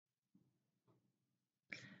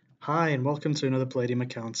Hi and welcome to another Palladium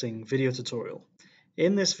accounting video tutorial.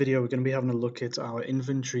 In this video we're going to be having a look at our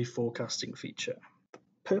inventory forecasting feature. The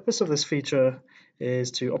purpose of this feature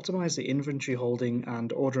is to optimize the inventory holding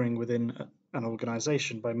and ordering within an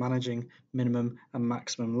organization by managing minimum and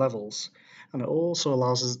maximum levels. And it also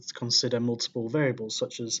allows us to consider multiple variables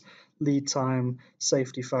such as lead time,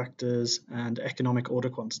 safety factors, and economic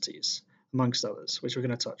order quantities, amongst others, which we're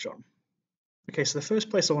going to touch on. Okay, so the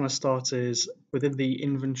first place I want to start is within the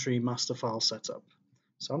inventory master file setup.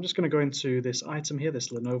 So I'm just going to go into this item here, this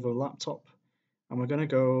Lenovo laptop, and we're going to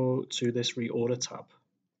go to this reorder tab.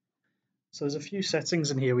 So there's a few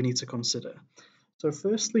settings in here we need to consider. So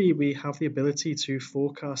firstly, we have the ability to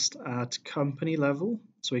forecast at company level,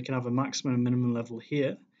 so we can have a maximum and minimum level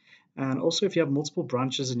here. And also if you have multiple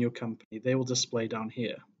branches in your company, they will display down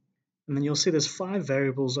here. And then you'll see there's 5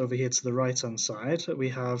 variables over here to the right-hand side. We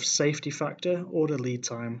have safety factor, order lead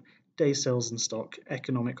time, day sales in stock,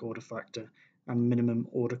 economic order factor, and minimum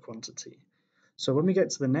order quantity. So when we get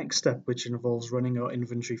to the next step, which involves running our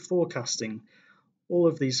inventory forecasting, all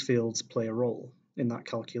of these fields play a role in that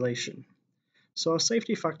calculation. So our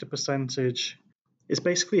safety factor percentage is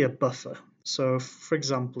basically a buffer. So for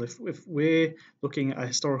example, if we're looking at a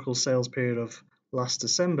historical sales period of last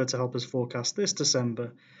December to help us forecast this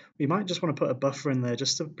December, we might just want to put a buffer in there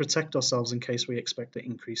just to protect ourselves in case we expect an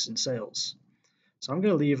increase in sales. So I'm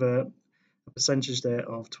going to leave a percentage there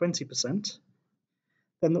of 20%.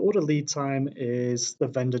 Then the order lead time is the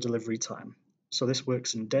vendor delivery time. So this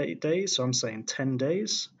works in days, so I'm saying 10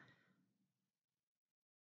 days.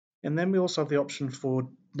 And then we also have the option for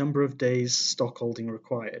number of days stock holding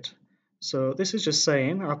required. So this is just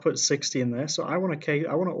saying I put 60 in there, so I want to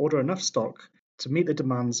order enough stock to meet the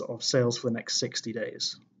demands of sales for the next 60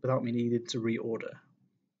 days without me needing to reorder.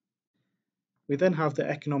 We then have the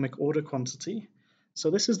economic order quantity. So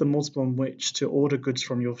this is the multiple on which to order goods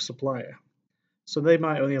from your supplier. So they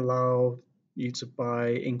might only allow you to buy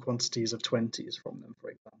in quantities of 20s from them, for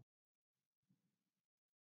example.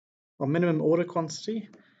 Our minimum order quantity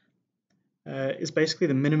is basically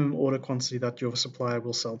the minimum order quantity that your supplier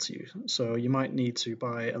will sell to you. So you might need to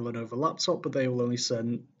buy a Lenovo laptop, but they will only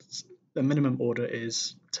send, the minimum order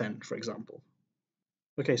is 10, for example.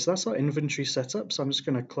 Okay, so that's our inventory setup. So I'm just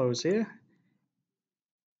going to close here.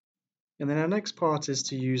 And then our next part is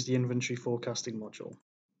to use the inventory forecasting module.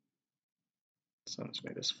 So let's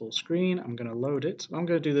make this full screen. I'm going to load it. I'm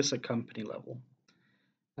going to do this at company level.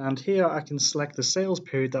 And here I can select the sales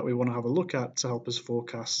period that we want to have a look at to help us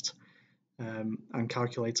forecast and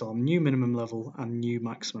calculate our new minimum level and new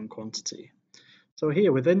maximum quantity. So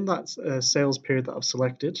here within that sales period that I've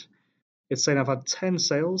selected, it's saying I've had 10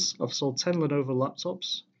 sales, I've sold 10 Lenovo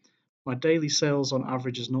laptops, my daily sales on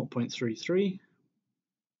average is 0.33,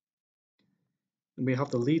 and we have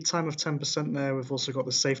the lead time of 10% there. We've also got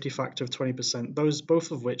the safety factor of 20%, those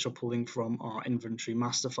both of which are pulling from our inventory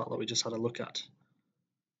master file that we just had a look at.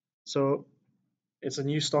 So it's a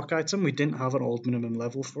new stock item, we didn't have an old minimum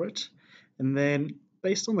level for it. And then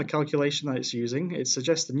based on the calculation that it's using, it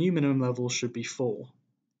suggests the new minimum level should be 4.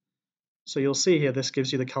 So you'll see here, this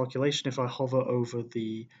gives you the calculation if I hover over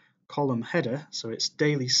the column header. So it's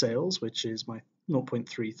daily sales, which is my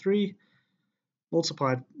 0.33,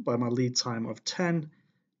 multiplied by my lead time of 10,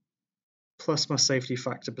 plus my safety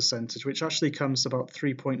factor percentage, which actually comes to about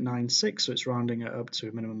 3.96, so it's rounding it up to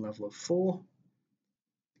a minimum level of 4.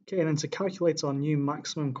 Okay, and then to calculate our new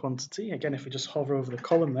maximum quantity, again, if we just hover over the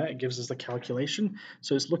column there, it gives us the calculation.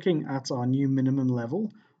 So it's looking at our new minimum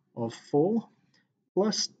level of 4,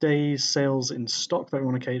 plus days sales in stock that we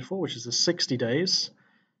want to cater for, which is the 60 days,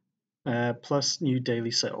 plus new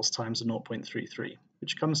daily sales times the 0.33,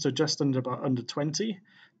 which comes to just under 20.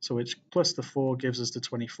 So which plus the 4 gives us the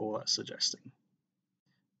 24 that's suggesting.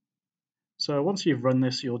 So once you've run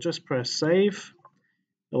this, you'll just press save.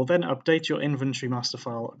 It will then update your inventory master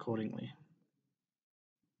file accordingly.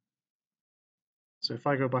 So if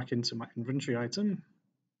I go back into my inventory item,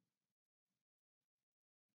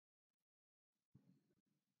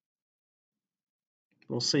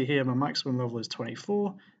 we'll see here my maximum level is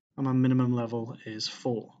 24 and my minimum level is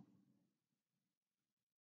 4.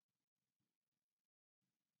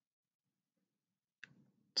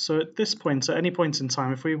 So at this point, at any point in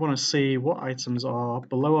time, if we want to see what items are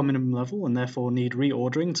below our minimum level and therefore need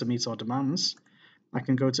reordering to meet our demands, I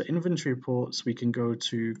can go to inventory reports, we can go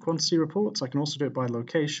to quantity reports, I can also do it by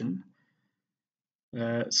location.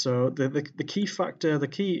 So the key factor, the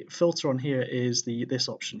key filter on here is this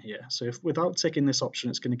option here. So if without ticking this option,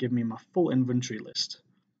 it's going to give me my full inventory list.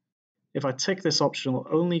 If I tick this option,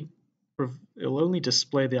 it'll only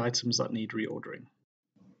display the items that need reordering.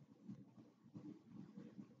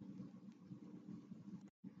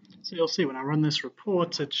 So you'll see when I run this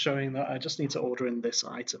report, it's showing that I just need to order in this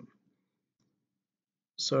item.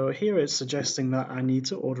 So here it's suggesting that I need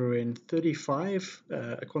to order in 35,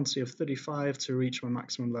 a quantity of 35 to reach my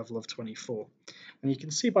maximum level of 24. And you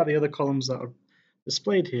can see by the other columns that are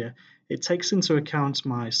displayed here, it takes into account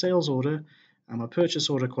my sales order and my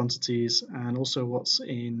purchase order quantities and also what's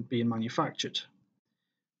being manufactured.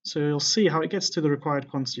 So you'll see how it gets to the required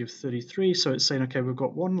quantity of 33. So it's saying, okay, we've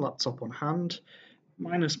got one laptop on hand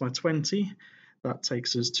minus my 20. That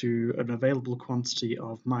takes us to an available quantity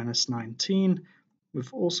of minus 19.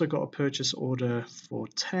 We've also got a purchase order for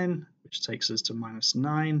 10, which takes us to minus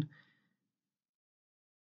 9.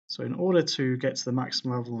 So in order to get to the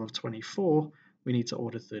maximum level of 24, we need to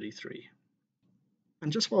order 33.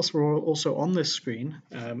 And just whilst we're also on this screen,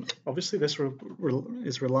 obviously this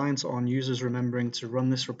is reliant on users remembering to run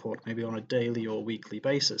this report maybe on a daily or weekly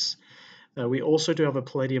basis. We also do have a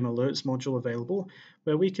Palladium alerts module available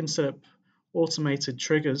where we can set up automated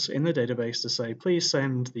triggers in the database to say, please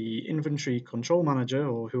send the inventory control manager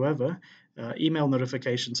or whoever email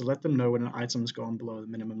notification to let them know when an item's gone below the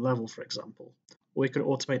minimum level, for example. Or we could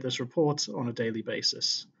automate this report on a daily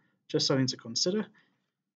basis. Just something to consider.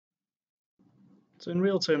 So in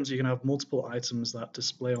real terms, you can have multiple items that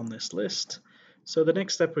display on this list. So the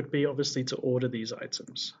next step would be obviously to order these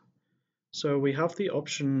items. So we have two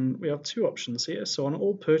options here. So on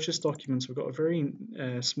all purchase documents, we've got a very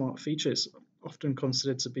smart feature. It's often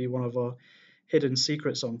considered to be one of our hidden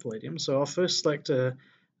secrets on Palladium. So I'll first select a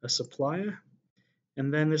supplier,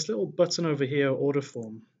 and then this little button over here, order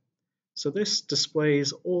form. So this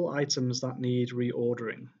displays all items that need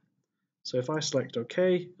reordering. So if I select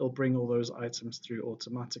OK, it'll bring all those items through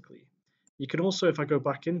automatically. You can also, if I go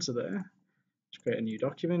back into there, just create a new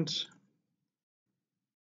document,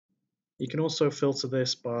 you can also filter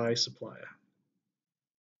this by supplier,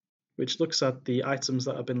 which looks at the items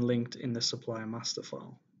that have been linked in the supplier master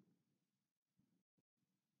file.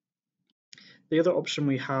 The other option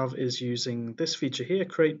we have is using this feature here,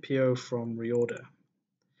 create PO from reorder.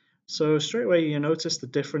 So straight away you notice the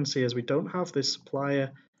difference here is we don't have this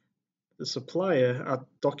supplier. The supplier at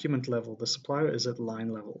document level, the supplier is at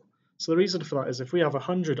line level. So the reason for that is if we have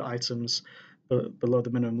 100 items below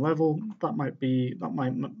the minimum level, that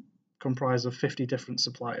might comprise of 50 different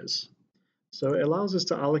suppliers. So it allows us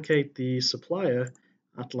to allocate the supplier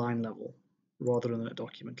at line level rather than at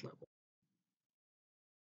document level.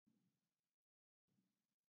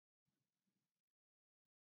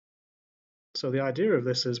 So the idea of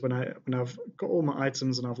this is when I've got all my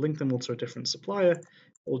items and I've linked them all to a different supplier,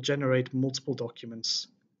 it will generate multiple documents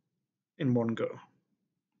in one go.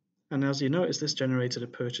 And as you notice, this generated a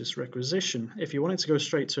purchase requisition. If you wanted to go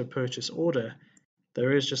straight to a purchase order,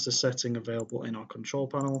 there is just a setting available in our control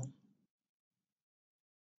panel.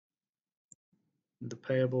 The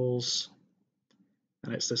payables,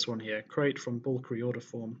 and it's this one here, create from bulk reorder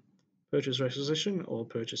form, purchase requisition or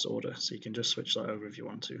purchase order. So you can just switch that over if you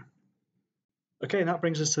want to. Okay, and that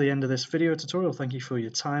brings us to the end of this video tutorial. Thank you for your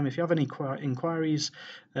time. If you have any inquiries,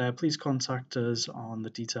 please contact us on the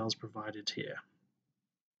details provided here.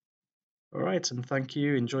 All right, and thank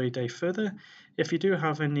you. Enjoy your day further. If you do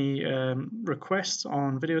have any requests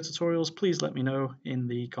on video tutorials, please let me know in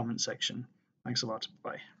the comment section. Thanks a lot.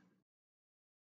 Bye.